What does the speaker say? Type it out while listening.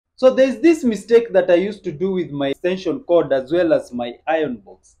So there's this mistake that I used to do with my extension cord as well as my iron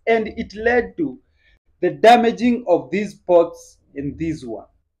box, and it led to the damaging of these pots in this one.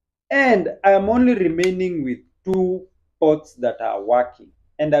 And I am only remaining with two pots that are working,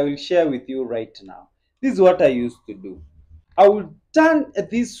 and I will share with you right now. This is what I used to do. I will turn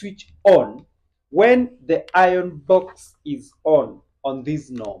this switch on when the iron box is on this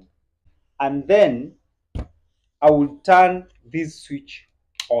knob, and then I will turn this switch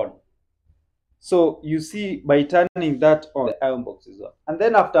on. So you see, by turning that on, the iron box is on. And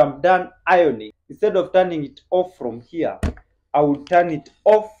then after I'm done ironing, instead of turning it off from here, I will turn it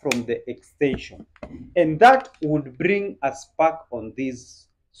off from the extension. And that would bring a spark on this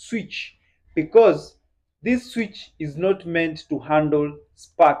switch, because this switch is not meant to handle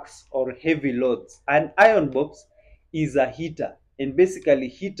sparks or heavy loads. An iron box is a heater, and basically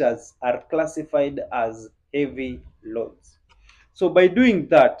heaters are classified as heavy loads. So by doing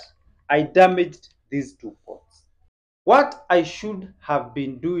that, I damaged these two pots. What I should have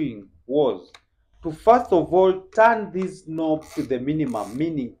been doing was to first of all turn this knob to the minimum,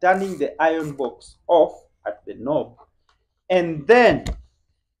 meaning turning the iron box off at the knob, and then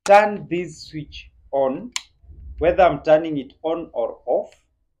turn this switch on, whether I'm turning it on or off.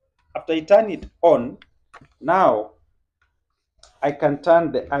 After I turn it on, now I can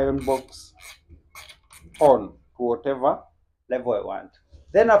turn the iron box on to whatever level I want.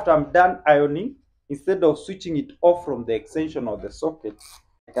 Then after I'm done ironing, instead of switching it off from the extension or the socket,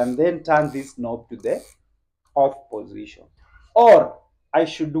 I can then turn this knob to the off position. Or I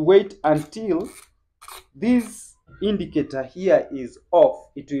should wait until this indicator here is off.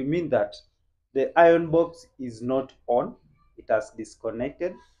 It will mean that the iron box is not on, it has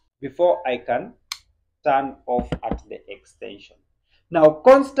disconnected, before I can turn off at the extension. Now,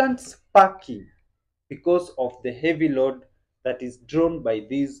 constant sparking because of the heavy load that is drawn by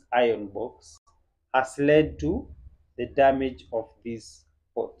this iron box has led to the damage of these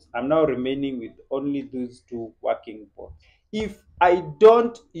pots. I'm now remaining with only those two working pots. If I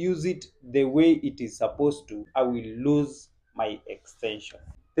don't use it the way it is supposed to, I will lose my extension.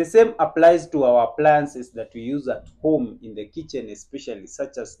 The same applies to our appliances that we use at home in the kitchen, especially,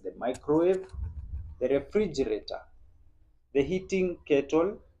 such as the microwave, the refrigerator, the heating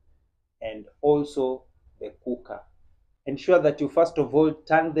kettle, and also the cooker. Ensure that you first of all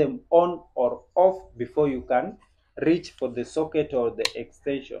turn them on or off before you can reach for the socket or the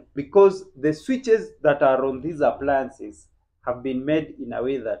extension, because the switches that are on these appliances have been made in a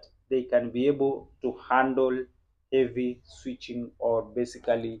way that they can be able to handle heavy switching or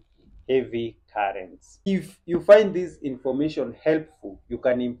basically heavy currents. If you find this information helpful, you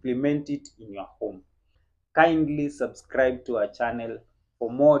can implement it in your home. Kindly subscribe to our channel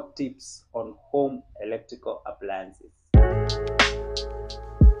for more tips on home electrical appliances.